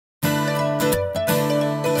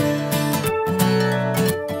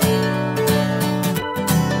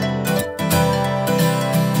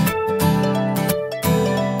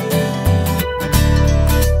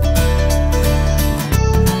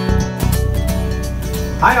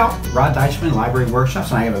Hi all, Rod Deutschmann, Library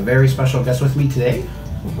Workshops, and I have a very special guest with me today,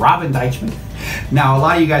 Robin Deutschmann. Now, a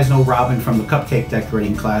lot of you guys know Robin from the cupcake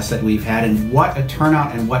decorating class that we've had, and what a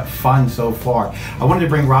turnout and what fun so far. I wanted to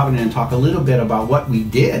bring Robin in and talk a little bit about what we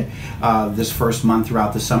did this first month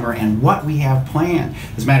throughout the summer and what we have planned.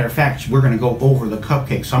 As a matter of fact, we're going to go over the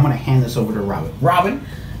cupcakes, so I'm going to hand this over to Robin. Robin?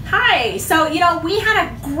 Hi. So, we had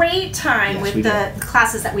a great time with the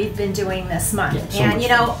classes that we've been doing this month. Yeah, and,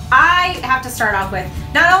 I have to start off with,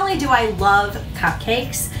 not only do I love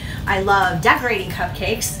cupcakes, I love decorating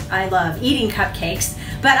cupcakes, I love eating cupcakes,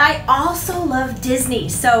 but I also love Disney.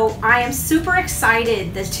 So I am super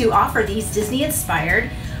excited to offer these Disney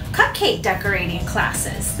Inspired Cupcake decorating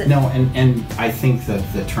classes. And I think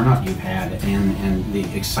that the turnout you've had and the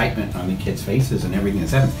excitement on the kids' faces and everything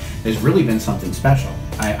that's happened has really been something special.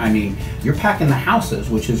 I mean, you're packing the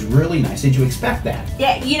houses, which is really nice. Did you expect that?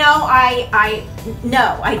 Yeah,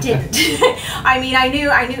 no, I didn't. I mean, I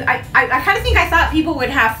kind of think I thought people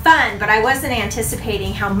would have fun, but I wasn't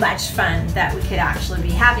anticipating how much fun that we could actually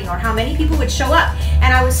be having or how many people would show up.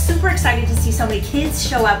 And I was super excited to see so many kids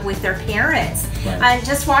show up with their parents. Right. And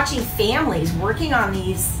just watching families working on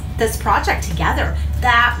this project together,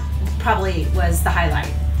 that probably was the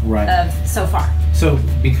highlight of so far. So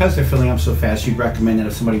because they're filling up so fast, you'd recommend that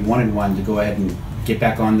if somebody wanted one to go ahead and get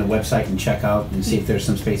back on the website and check out and see if there's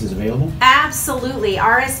some spaces available? Absolutely.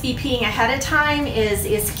 RSVPing ahead of time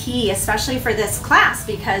is key, especially for this class,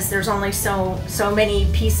 because there's only so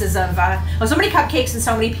many pieces of so many cupcakes and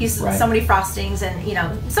so many pieces, so many frostings, and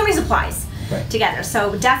so many supplies together.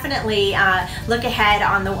 So definitely look ahead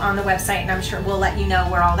on the website, and I'm sure we'll let you know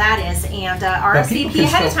where all that is, and RSVP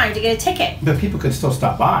ahead of time to get a ticket. But people could still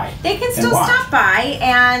stop by. They can still stop by,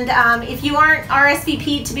 and if you aren't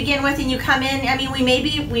RSVP'd to begin with and you come in, I mean,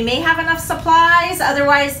 we may have enough supplies.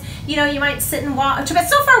 Otherwise, you might sit and watch. But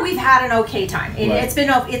so far, we've had an okay time.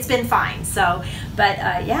 It's been fine. So, but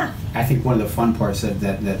yeah. I think one of the fun parts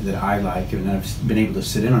that I like, and I've been able to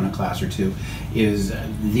sit in on a class or two, is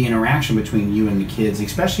the interaction between you and the kids,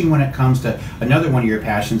 especially when it comes to another one of your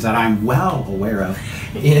passions that I'm well aware of,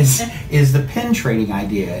 is the pin trading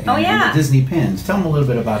idea. And the Disney pins. Tell them a little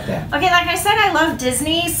bit about that. Okay, like I said, I love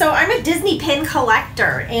Disney, so I'm a Disney pin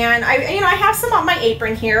collector, and I have some on my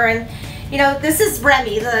apron here, and this is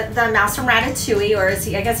Remy, the mouse from Ratatouille, or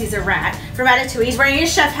I guess he's a rat from Ratatouille. He's wearing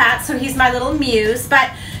his chef hat, so he's my little muse.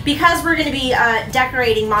 But because we're going to be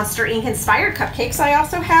decorating Monster Inc. inspired cupcakes, I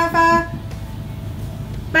also have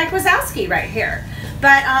Mike Wazowski right here.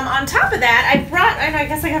 But on top of that, I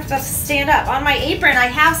guess I have to stand up. On my apron, I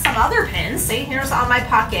have some other pins. See, here's on my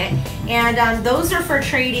pocket. And those are for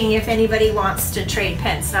trading if anybody wants to trade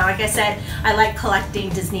pins. Now, like I said, I like collecting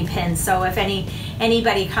Disney pins. So if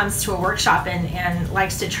anybody comes to a workshop and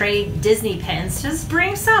likes to trade Disney pins, just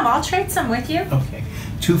bring some. I'll trade some with you. Okay.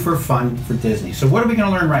 Two for fun for Disney. So what are we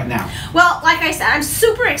going to learn right now? Well, like I said, I'm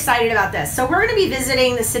super excited about this. So we're going to be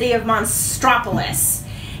visiting the city of Monstropolis.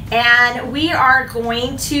 And we are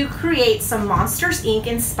going to create some Monsters Inc.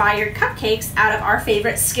 inspired cupcakes out of our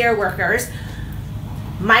favorite scare workers,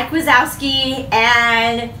 Mike Wazowski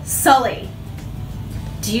and Sully.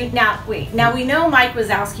 Now we know Mike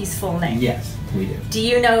Wazowski's full name. Yes, we do. Do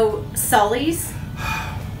you know Sully's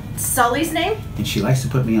name? And she likes to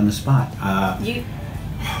put me on the spot. I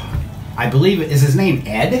believe is his name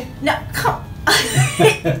Ed? No, come.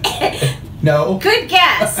 No. Good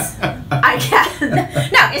guess. I guess.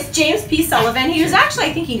 No, it's James P. Sullivan. He was actually,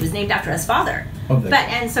 I think he was named after his father.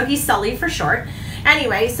 And so he's Sully for short.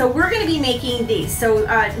 Anyway, so we're going to be making these. So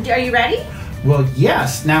are you ready? Well,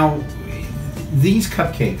 yes. Now, these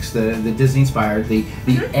cupcakes, the Disney inspired, the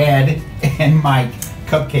Ed and Mike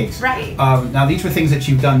cupcakes. Right. Now, these were things that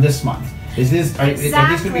you've done this month. Are these going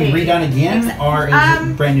to be redone again, or is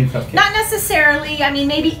it brand new cupcakes? Not necessarily. I mean,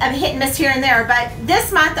 maybe a hit and miss here and there. But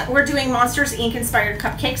this month we're doing Monsters Inc. inspired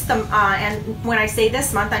cupcakes. And when I say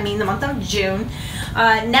this month, I mean the month of June.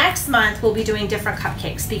 Next month we'll be doing different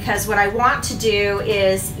cupcakes, because what I want to do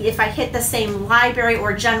is, if I hit the same library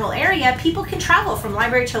or general area, people can travel from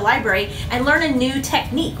library to library and learn a new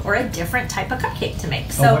technique or a different type of cupcake to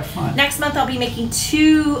make. So next month I'll be making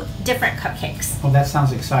 2 different cupcakes. Well, that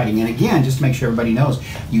sounds exciting. And again, just to make sure everybody knows,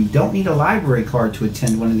 you don't need a library card to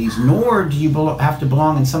attend one of these, nor do you have to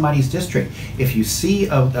belong in somebody's district. If you see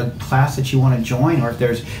a class that you want to join, or if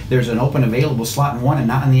there's an open available slot in one and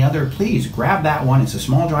not in the other, please grab that one. It's a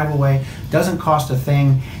small drive away, doesn't cost a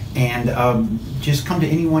thing, and just come to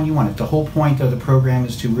any one you want. The whole point of the program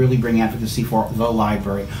is to really bring advocacy for the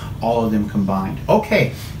library, all of them combined.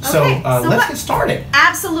 Okay, so let's get started.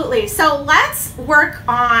 Absolutely. So let's work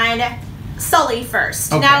on Sully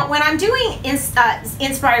first. Okay. Now, when I'm doing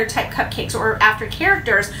inspired type cupcakes or after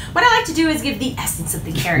characters, what I like to do is give the essence of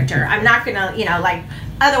the character. I'm not gonna, you know, like,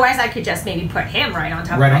 otherwise I could just maybe put him right on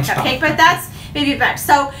top of my cupcake, but that's maybe better.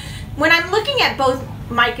 So when I'm looking at both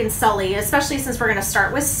Mike and Sully, especially since we're gonna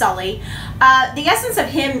start with Sully, the essence of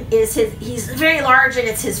him is he's very large and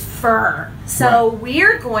it's his fur. So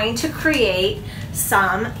we're going to create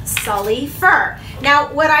some Sully fur.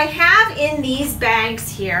 Now, what I have in these bags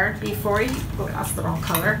here, before you, oh, that's the wrong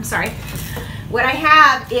color, I'm sorry. What I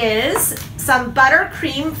have is some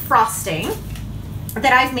buttercream frosting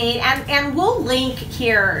that I've made, and we'll link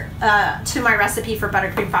here to my recipe for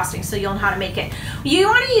buttercream frosting so you'll know how to make it. You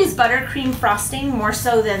want to use buttercream frosting more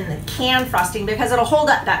so than the canned frosting because it'll hold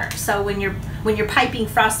up better. So when you're piping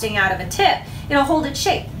frosting out of a tip, it'll hold its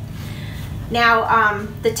shape. Now,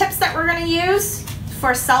 the tips that we're going to use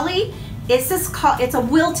for Sully, it's a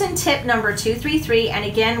Wilton tip number 233, and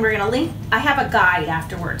again, we're going to link, I have a guide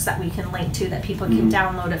afterwards that we can link to that people can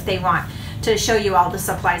download if they want to show you all the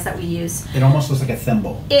supplies that we use. It almost looks like a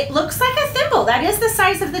thimble. It looks like a thimble. That is the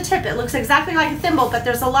size of the tip. It looks exactly like a thimble, but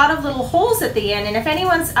there's a lot of little holes at the end, and if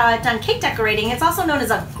anyone's done cake decorating, it's also known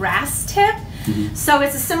as a grass tip. So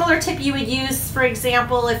it's a similar tip you would use, for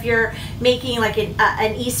example, if you're making like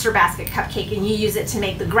an Easter basket cupcake and you use it to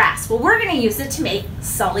make the grass. Well, we're going to use it to make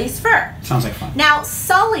Sully's fur. Sounds like fun. Now,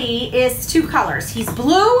 Sully is two colors. He's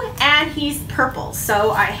blue and he's purple.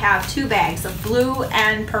 So I have 2 bags of blue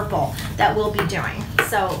and purple that we'll be doing.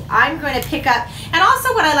 So I'm going to pick up, and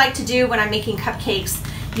also what I like to do when I'm making cupcakes,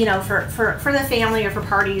 you know, for the family or for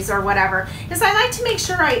parties or whatever, is I like to make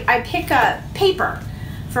sure I pick up paper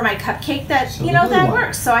for my cupcake that, so you know, that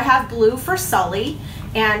works. So I have blue for Sully,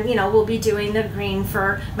 and, you know, we'll be doing the green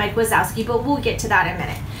for Mike Wazowski, but we'll get to that in a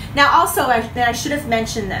minute. Now, also, I should have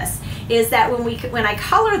mentioned this, is that when I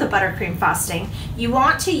color the buttercream frosting, you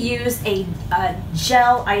want to use a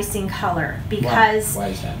gel icing color because why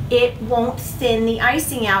is that? It won't thin the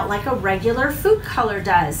icing out like a regular food color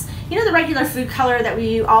does. You know, the regular food color that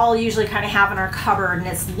we all usually kind of have in our cupboard, and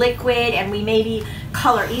it's liquid, and we maybe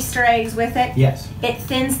color Easter eggs with it. Yes. It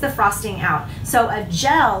thins the frosting out. So a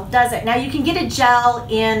gel does it. Now you can get a gel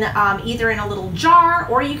in either in a little jar,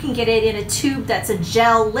 or you can get it in a tube that's a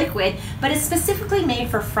gel liquid, but it's specifically made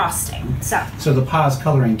for frosting. So the Paz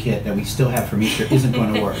coloring kit that we still have from Easter isn't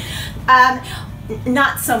going to work.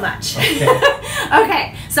 Not so much. Okay.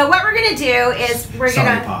 Okay, so what we're gonna do is we're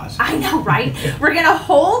gonna, Pause. I know, right? We're gonna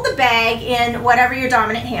hold the bag in whatever your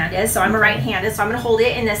dominant hand is. So I'm a right-handed, so I'm gonna hold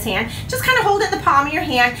it in this hand. Just kind of hold it in the palm of your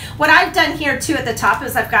hand. What I've done here too at the top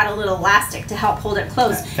is I've got a little elastic to help hold it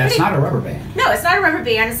closed. That's not a rubber band. No, it's not a rubber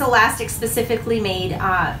band. It's elastic specifically made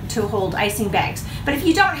to hold icing bags. But if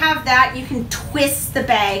you don't have that, you can twist the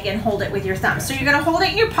bag and hold it with your thumb. So you're gonna hold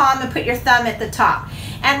it in your palm and put your thumb at the top.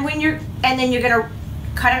 And then you're gonna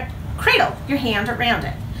kind of cradle your hand around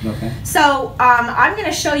it. Okay. So I'm going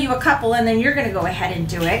to show you a couple, and then you're going to go ahead and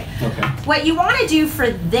do it. Okay. What you want to do for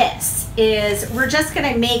this is we're just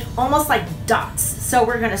going to make almost like dots. So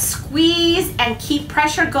we're going to squeeze and keep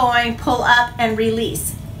pressure going, pull up and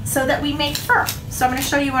release, so that we make fur. So I'm going to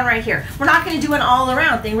show you one right here. We're not going to do an all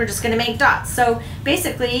around thing. We're just going to make dots. So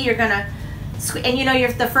basically you're going to, and you know,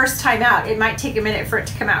 you're the first time out, it might take a minute for it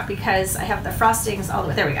to come out because I have the frostings all the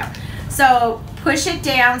way. There we go. So push it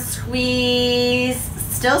down, squeeze,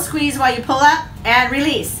 still squeeze while you pull up and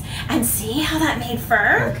release. And see how that made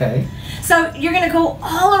fur? Okay. So you're gonna go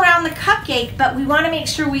all around the cupcake, but we wanna make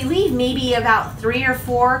sure we leave maybe about 3 or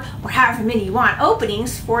 4 or however many you want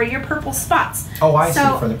openings for your purple spots. Oh, I see,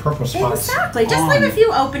 for the purple spots. Exactly, just leave a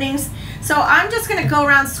few openings. So I'm just gonna go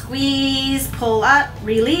around, squeeze, pull up,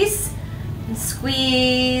 release,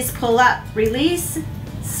 squeeze, pull up, release,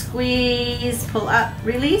 squeeze, pull up,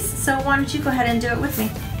 release. So why don't you go ahead and do it with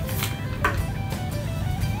me?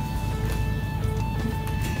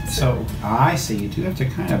 So I see, you do have to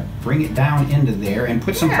kind of bring it down into there and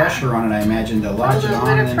put some pressure on it, I imagine, to lodge it on, a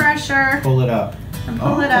little bit of pressure. Pull it up. And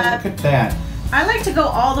pull it up. Look at that. I like to go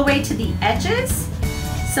all the way to the edges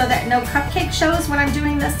so that no cupcake shows when I'm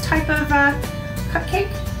doing this type of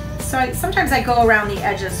cupcake. So sometimes I go around the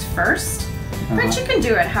edges first, but you can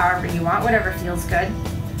do it however you want, whatever feels good.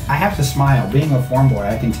 I have to smile. Being a farm boy,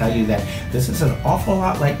 I can tell you that this is an awful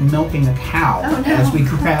lot like milking a cow. Oh, no. As we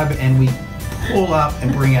grab and we pull up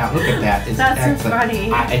and bring out. Look at that. It's That's excellent.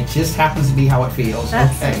 funny. It just happens to be how it feels.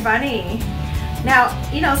 That's funny. Now,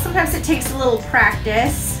 you know, sometimes it takes a little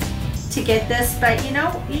practice to get this, but you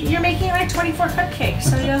know, you're making like 24 cupcakes,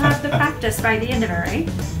 so you'll have the practice by the end of it, right?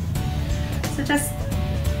 So just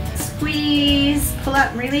squeeze, pull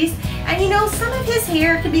up, and release. And you know, some of his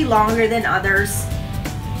hair can be longer than others.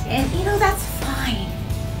 And you know, that's fine.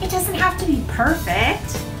 It doesn't have to be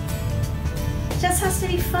perfect. It just has to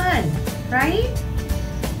be fun, right?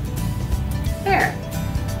 There.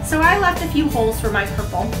 So I left a few holes for my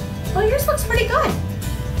purple. Well, yours looks pretty good.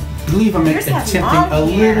 Believe I'm attempting a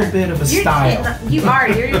little bit of a style.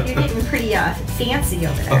 You're getting pretty fancy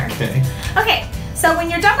over there. Okay. Okay, so when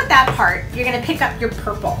you're done with that part, you're gonna pick up your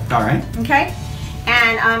purple. All right. Okay?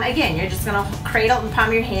 And again, you're just gonna cradle it in the palm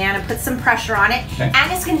of your hand and put some pressure on it. Okay.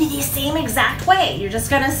 And it's gonna be the same exact way. You're just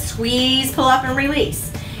gonna squeeze, pull up, and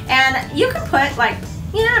release. And you can put like,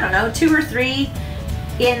 I don't know, 2 or 3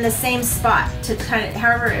 in the same spot to kind of,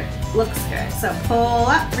 however it looks good. So pull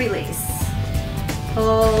up, release.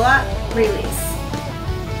 Pull up, release.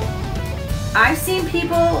 I've seen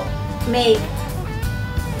people make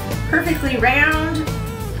perfectly round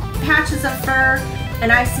patches of fur,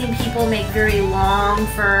 and I've seen people make very long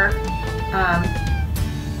fur.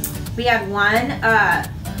 We had one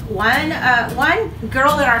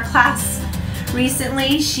girl in our class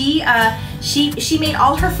recently. She made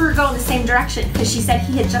all her fur go in the same direction because she said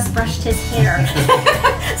he had just brushed his hair.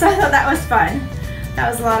 So I thought that was fun. That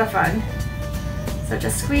was a lot of fun. So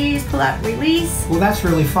just squeeze, pull up, release. Well, that's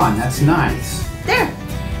really fun. That's nice. There.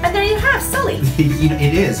 And there you have Sully.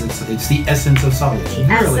 It is. It's the essence of Sully. It's the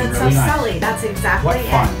really, essence really of nice. Sully. That's exactly What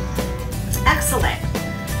fun. it. Excellent.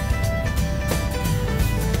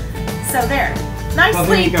 So there. Nicely well,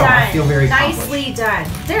 there you go. done. I feel very Nicely done.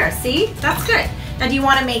 There, see? That's good. Now, do you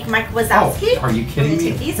want to make Mike Wazowski? Oh, are you kidding me? I'm going to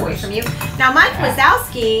take these away from you. Now, Mike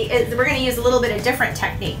Wazowski, we're going to use a little bit of different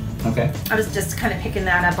technique. Okay. I was just kind of picking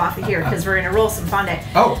that up off of here because we're going to roll some fondant.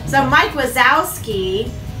 Oh. So Mike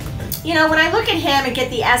Wazowski, when I look at him and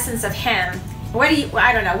get the essence of him,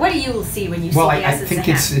 I don't know, what do you see when you see the essence of him?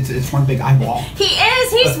 Well, I think it's one big eyeball.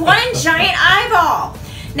 He's one giant eyeball.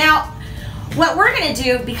 Now, what we're going to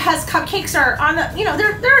do, because cupcakes are on the,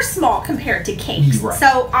 they're small compared to cakes. Right.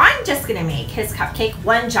 So I'm just going to make his cupcake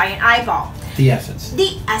one giant eyeball. The essence.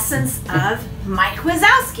 The essence of Mike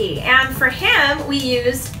Wazowski. And for him, we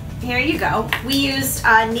used, here you go, we used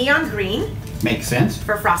neon green. Makes sense.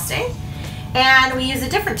 For frosting. And we use a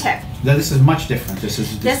different tip. No, this is much different. This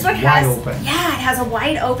is wide open. Yeah, it has a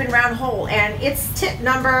wide open round hole. And it's tip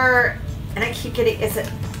number, and I keep getting, is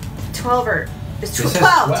it 12 or... It's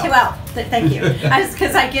 12. Thank you.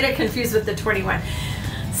 Because I get it confused with the 21.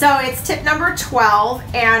 So it's tip number 12.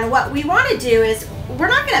 And what we want to do is, we're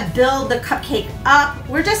not going to build the cupcake up.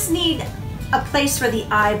 We just need a place for the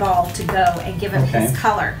eyeball to go and give him his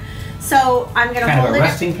color. So I'm going to hold it. Kind of a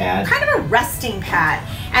resting pad? Kind of a resting pad.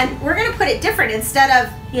 And we're going to put it different. Instead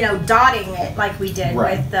of, dotting it like we did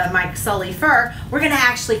with the Mike Sully fur, we're going to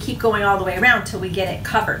actually keep going all the way around till we get it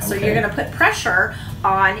covered. So you're going to put pressure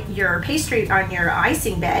on your pastry, on your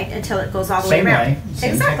icing bag until it goes all the way around.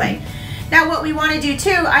 Same exactly. technique. Now what we want to do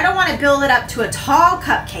too, I don't want to build it up to a tall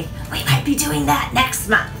cupcake. We might be doing that next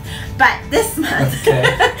month. But this month,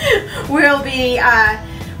 we'll be,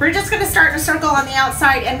 we're just going to start in a circle on the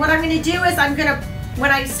outside. And what I'm going to do is when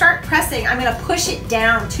I start pressing, I'm going to push it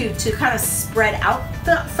down to kind of spread out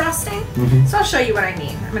the frosting. So I'll show you what I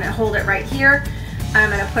mean. I'm going to hold it right here. I'm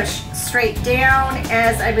going to push straight down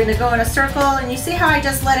as I'm going to go in a circle. And you see how I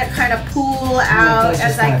just let it kind of pool out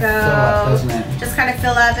as I go. Just kind of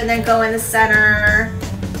fill up and then go in the center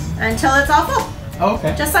until it's all full. Oh,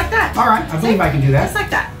 okay. Just like that. All right. I believe I can do that. Just like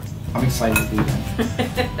that. I'm excited to do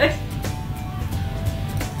that.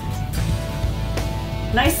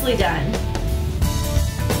 Nicely done.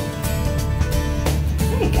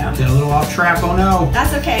 There you go. Did a little off track, oh no.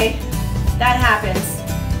 That's okay. That happens.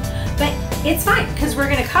 But it's fine, because we're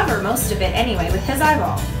going to cover most of it anyway with his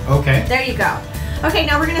eyeball. Okay. There you go. Okay,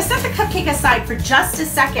 now we're going to set the cupcake aside for just a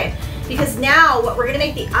second, because now what we're going to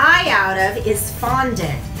make the eye out of is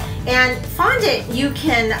fondant. And fondant, you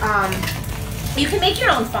can make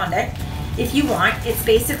your own fondant if you want. It's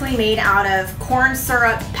basically made out of corn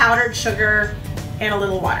syrup, powdered sugar, and a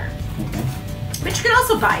little water. Okay. But you can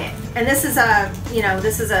also buy it. And this is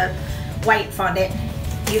a white fondant.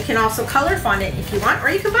 You can also color fondant if you want, or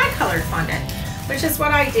you can buy colored fondant, which is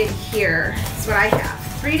what I did here. That's what I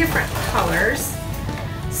have. 3 different colors.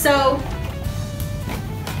 So,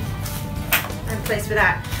 I'm placed for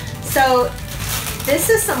that. So, this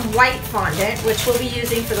is some white fondant, which we'll be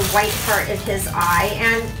using for the white part of his eye.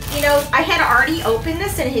 And, I had already opened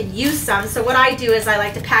this and had used some. So what I do is I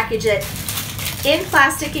like to package it in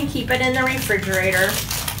plastic and keep it in the refrigerator.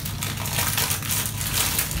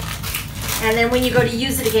 And then when you go to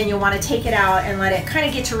use it again, you'll want to take it out and let it kind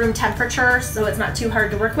of get to room temperature so it's not too hard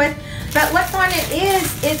to work with. But what fondant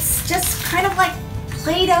is, it's just kind of like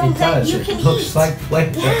Play-Doh that you can eat. It looks like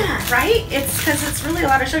Play-Doh. Yeah, right? It's because it's really a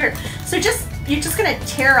lot of sugar. So you're just going to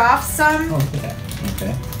tear off some. Okay.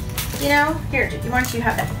 Okay. You know, here, why don't you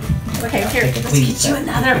have that? Okay, here, Take a let's clean get you set.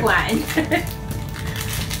 another one.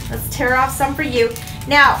 Let's tear off some for you.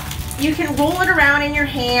 Now, you can roll it around in your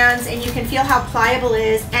hands and you can feel how pliable it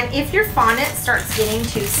is. And if your fondant starts getting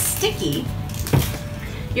too sticky,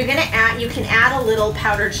 you can add a little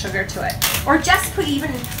powdered sugar to it. Or just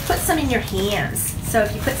put some in your hands. So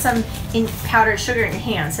if you put some powdered sugar in your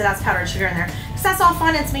hands, so that's powdered sugar in there. Because that's all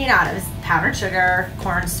fondant's made out of, is powdered sugar,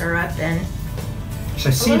 corn syrup, and So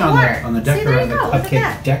I've seen on the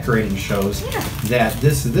cupcake decorating shows that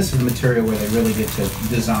this is the material where they really get to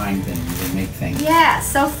design things and make things. Yeah,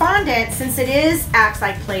 so fondant, since acts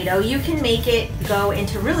like Play-Doh, you can make it go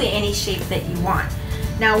into really any shape that you want.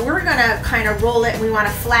 Now we're gonna kind of roll it and we want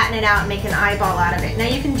to flatten it out and make an eyeball out of it. Now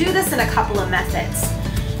you can do this in a couple of methods.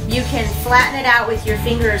 You can flatten it out with your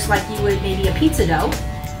fingers like you would maybe a pizza dough,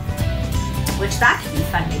 which that could be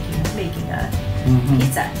fun making a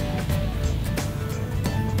pizza.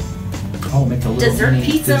 Oh, make a little dessert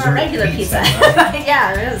pizza or regular pizza. Right?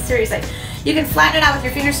 Yeah, seriously. You can flatten it out with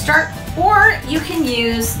your fingers, or you can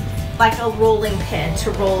use like a rolling pin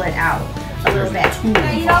to roll it out a little bit.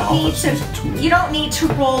 Now you don't need to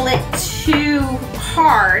roll it too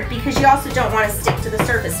hard because you also don't want to stick to the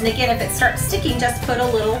surface. And again, if it starts sticking, just put a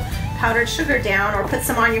little powdered sugar down or put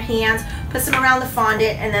some on your hands, put some around the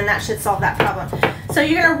fondant, and then that should solve that problem. So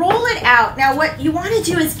you're gonna roll it out. Now what you wanna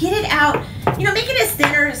do is get it out, make it as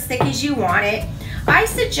thin or as thick as you want it. I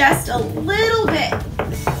suggest a little bit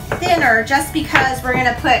thinner just because we're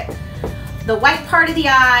gonna put the white part of the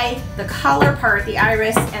eye, the color part, the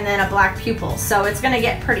iris, and then a black pupil. So it's gonna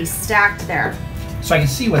get pretty stacked there. So I can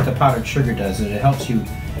see what the powdered sugar does. It helps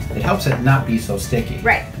it not be so sticky.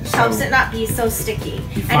 Right, so helps it not be so sticky.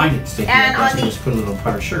 If you find it sticky, and just put a little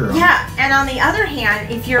powdered sugar on it. Yeah, and on the other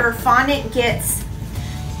hand, if your fondant gets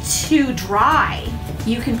too dry,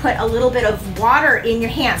 you can put a little bit of water in your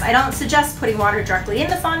hands. I don't suggest putting water directly in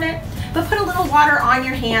the fondant, but put a little water on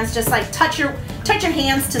your hands, just like touch your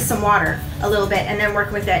hands to some water a little bit and then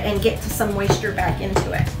work with it and get some moisture back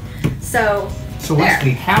into it. So once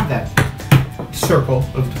we have that circle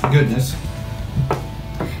of goodness.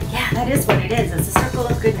 Yeah, that is what it is. It's a circle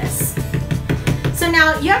of goodness. So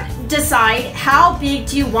now you have to decide how big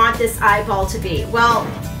do you want this eyeball to be. Well,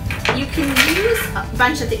 you can use a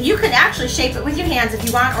bunch of things. You can actually shape it with your hands if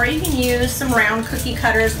you want, or you can use some round cookie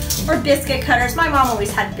cutters or biscuit cutters. My mom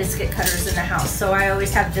always had biscuit cutters in the house, so I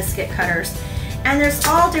always have biscuit cutters. And there's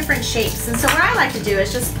all different shapes. And so what I like to do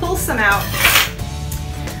is just pull some out,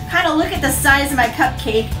 kind of look at the size of my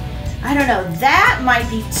cupcake. I don't know, that might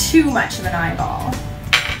be too much of an eyeball.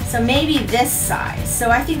 So maybe this size. So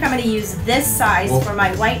I think I'm going to use this size for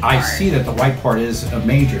my white part. I see that the white part is a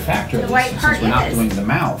major factor of this, since we're not doing the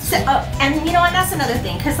mouth. So, and and that's another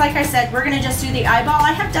thing, because like I said, we're going to just do the eyeball.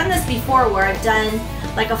 I have done this before where I've done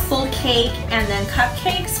like a full cake and then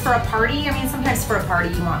cupcakes for a party. I mean, sometimes for a party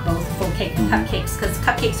you want both a full cake and cupcakes, because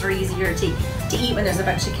cupcakes are easier to eat when there's a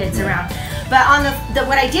bunch of kids around. But on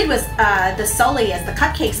what I did was the soli as the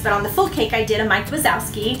cupcakes, but on the full cake I did a Mike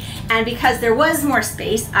Wazowski, and because there was more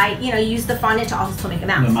space, I used the fondant to also make a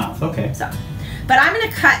mouth. The mouth, okay. So, but I'm going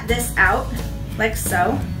to cut this out like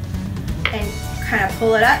so, and kind of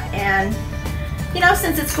pull it up, and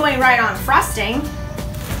since it's going right on frosting,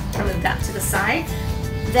 I'll move that to the side.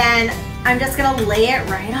 Then I'm just going to lay it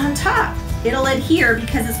right on top. It'll adhere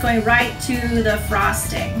because it's going right to the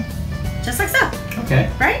frosting. Just like so. Okay.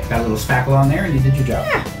 Right? Got a little spackle on there and you did your job.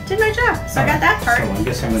 Yeah, did my job. So I got that part. So I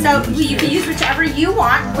guess I'm going to you can use whichever you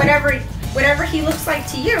want, whatever he looks like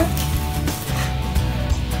to you.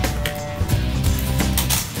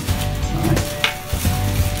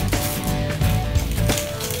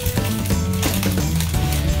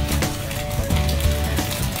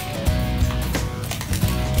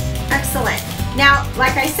 Excellent. Now,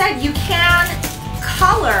 like I said, you can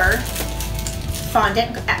color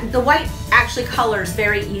fondant. The white actually colors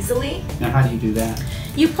very easily. Now, how do you do that?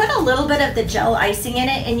 You put a little bit of the gel icing in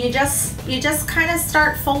it, and you just kind of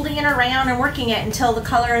start folding it around and working it until the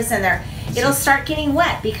color is in there. It'll start getting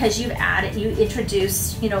wet because you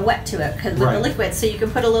introduced wet to it with the liquid. So you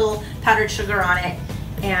can put a little powdered sugar on it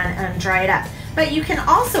and dry it up. But you can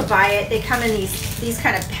also buy it. They come in these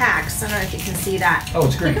kind of packs. I don't know if you can see that. Oh,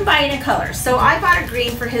 it's green. You can buy it in colors. So I bought a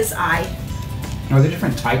green for his eye. Are there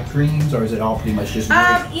different type greens, or is it all pretty much just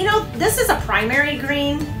green? This is a primary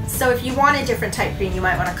green. So if you want a different type green, you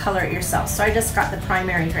might want to color it yourself. So I just got the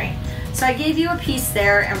primary green. So I gave you a piece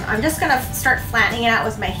there, and I'm just going to start flattening it out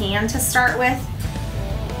with my hand to start with.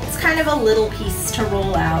 It's kind of a little piece to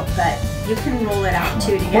roll out, but you can roll it out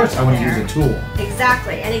too to get it there. Of course, I want to use a tool.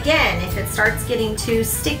 Exactly. And again, if it starts getting too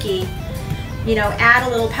sticky, you know, add a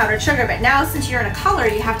little powdered sugar. But now since you're in a color,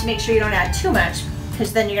 you have to make sure you don't add too much,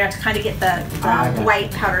 because then you're gonna have to kind of get the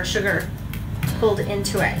white powdered sugar pulled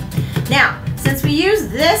into it. Now, since we use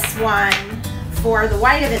this one for the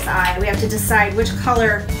white of his eye, we have to decide which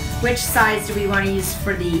color, which size do we want to use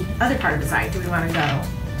for the other part of his eye. Do we want to go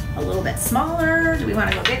a little bit smaller? Do we want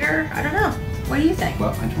to go bigger? I don't know. What do you think?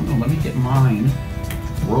 Well, I don't know. Let me get mine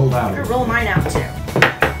rolled out. I'm gonna roll mine out too.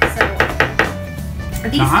 So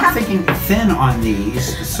these now I'm thinking thin on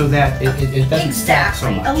these so that it doesn't stack so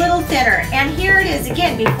much. A little thinner. And here it is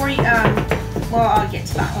again. Before you, well, I'll get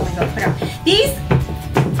to that when we go put them. These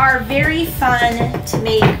are very fun to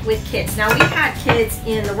make with kids. Now, we've had kids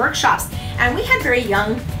in the workshops, and we had very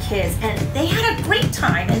young kids, and they had a great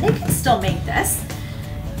time, and they can still make this,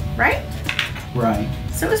 right? Right.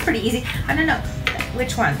 So it was pretty easy. I don't know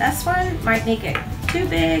which one. This one might make it too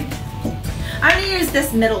big. I'm gonna use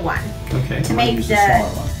this middle one. Okay. To make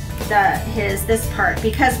this part,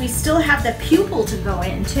 because we still have the pupil to go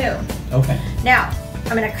in too. Okay. Now,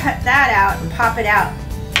 I'm gonna cut that out and pop it out.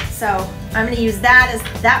 So I'm gonna use that as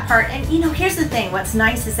that part. And you know, here's the thing, what's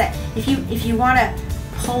nice is that if you wanna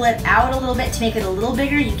pull it out a little bit to make it a little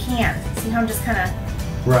bigger, you can. See how I'm just kinda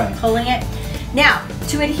pulling it? Now,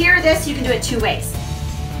 to adhere this, you can do it two ways.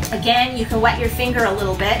 Again, you can wet your finger a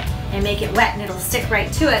little bit and make it wet and it'll stick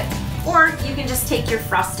right to it. Or you can just take your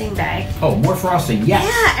frosting bag. Oh, more frosting, yes.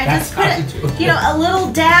 Yeah, and just put it, you know, a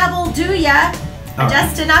little dab will do ya.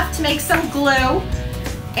 Just enough to make some glue.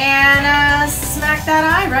 And smack that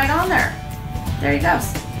eye right on there. There he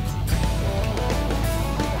goes.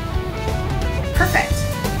 Perfect,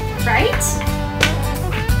 right?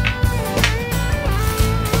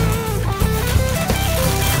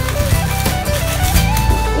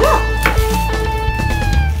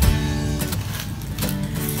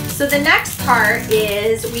 So the next part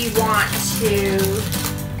is we want to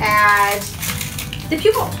add the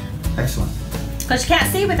pupil. Excellent. Because you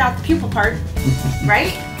can't see without the pupil part,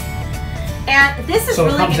 right? And this is so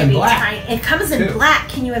really going to be black tiny. It comes in black,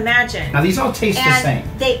 can you imagine? Now these all taste the same.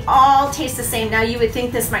 They all taste the same. Now you would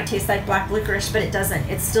think this might taste like black licorice, but it doesn't.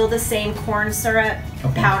 It's still the same corn syrup,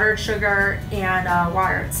 powdered sugar, and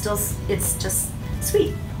water. It's just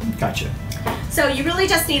sweet. Gotcha. So you really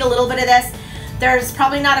just need a little bit of this. There's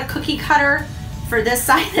probably not a cookie cutter for this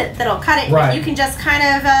side that'll cut it, but you can just kind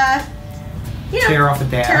of, you know, tear off a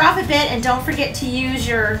bit. Tear off a bit, and don't forget to use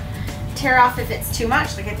your tear off if it's too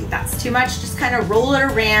much. Like I think that's too much. Just kind of roll it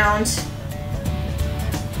around.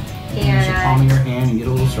 And use the palm of your hand and get a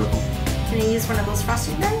little circle. Can I use one of those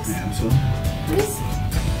frosting bags? Absolutely. Please.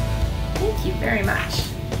 Thank you very much.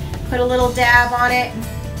 Put a little dab on it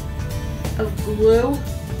of glue.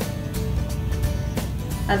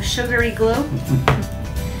 Of sugary glue,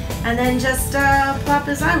 and then just plop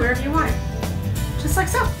his eye wherever you want it, just like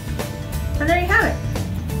so. And there you have it.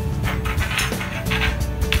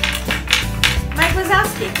 Mike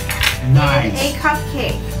Wazowski nice. in a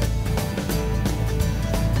cupcake.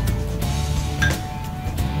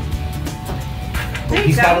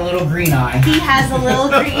 He's got a little green eye. He has a little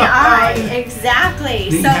green eye,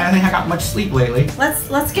 exactly. So I think I got much sleep lately.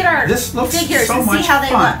 Let's get our figures so and see how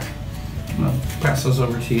they look. I'll pass those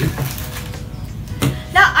over to you.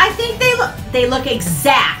 Now I think they look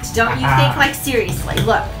exact. Don't you think? Like seriously,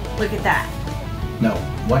 look at that. No,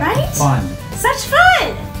 what fun! Such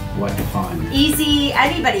fun! What fun! Easy.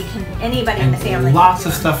 Anybody in the family. Lots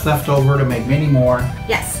of stuff left over to make many more.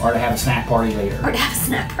 Yes. Or to have a snack party later.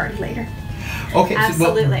 Okay.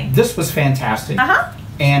 Absolutely. So, well, this was fantastic.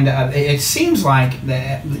 And it seems like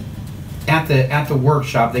that at the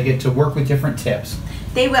workshop they get to work with different tips.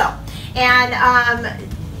 They will. And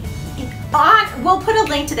we'll put a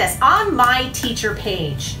link to this on my teacher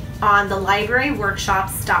page on the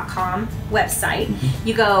libraryworkshops.com website.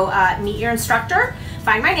 You go meet your instructor,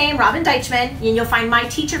 find my name, Robin Deutschmann, and you'll find my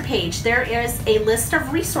teacher page. There is a list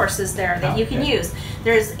of resources there that you can use.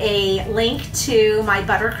 There's a link to my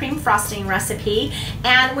buttercream frosting recipe,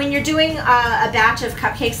 and when you're doing a batch of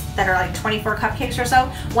cupcakes that are like 24 cupcakes or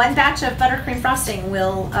so, one batch of buttercream frosting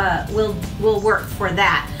will work for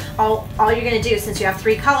that. All you're going to do, since you have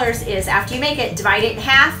 3 colors, is after you make it, divide it in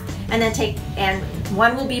half, and then and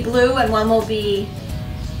one will be blue and one will be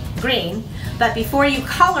green. But before you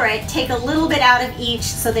color it, take a little bit out of each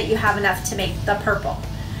so that you have enough to make the purple,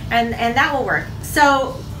 and that will work.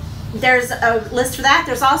 So there's a list for that.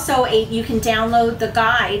 There's also you can download the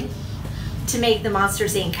guide to make the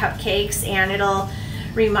Monsters Inc. cupcakes, and it'll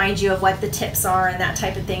remind you of what the tips are and that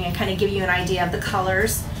type of thing, and kind of give you an idea of the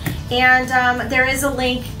colors. And there is a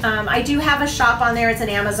link. I do have a shop on there. It's an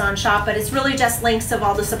Amazon shop, but it's really just links of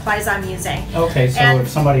all the supplies I'm using. Okay, so if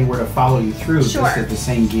somebody were to follow you through, Sure. this is the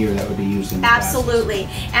same gear that would be used in the Absolutely.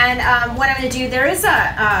 And what I'm going to do, there is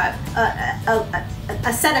a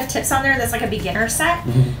set of tips on there that's like a beginner set.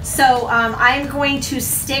 Mm-hmm. So I'm going to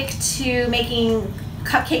stick to making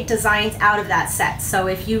cupcake designs out of that set. So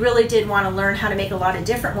if you really did want to learn how to make a lot of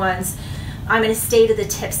different ones, I'm going to stay to the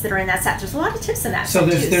tips that are in that set. There's a lot of tips in that set. So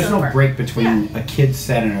there's no break between Yeah. a kid's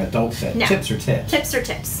set and an adult set. No. Tips are tips. Tips are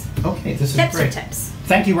tips. Okay, this is Tips great. are tips.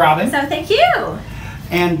 Thank you, Robin. So thank you.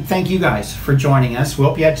 And thank you guys for joining us. We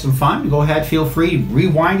hope you had some fun. Go ahead, feel free,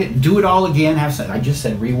 rewind it, do it all again. Have some, I just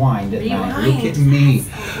said rewind, didn't I? Look at me.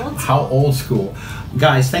 How old school.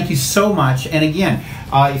 Guys, thank you so much. And again,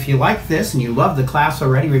 if you like this and you love the class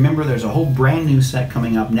already, remember there's a whole brand new set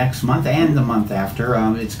coming up next month and the month after.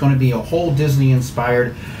 It's going to be a whole Disney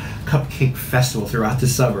inspired cupcake festival throughout the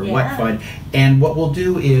summer. Yeah. What fun. And what we'll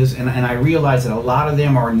do is, and I realize that a lot of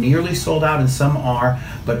them are nearly sold out and some are,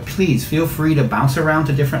 but please feel free to bounce around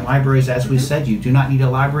to different libraries. As we said, you do not need a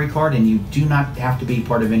library card and you do not have to be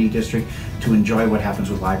part of any district to enjoy what happens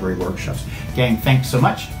with library workshops. Gang, thanks so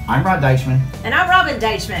much. I'm Rod Deutschmann. And I'm Robin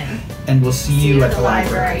Deutschmann. And we'll see you at the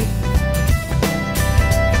library.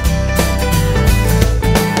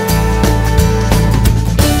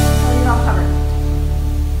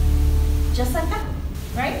 Just like that,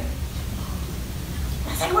 right?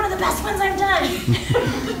 That's like one of the best ones I've done.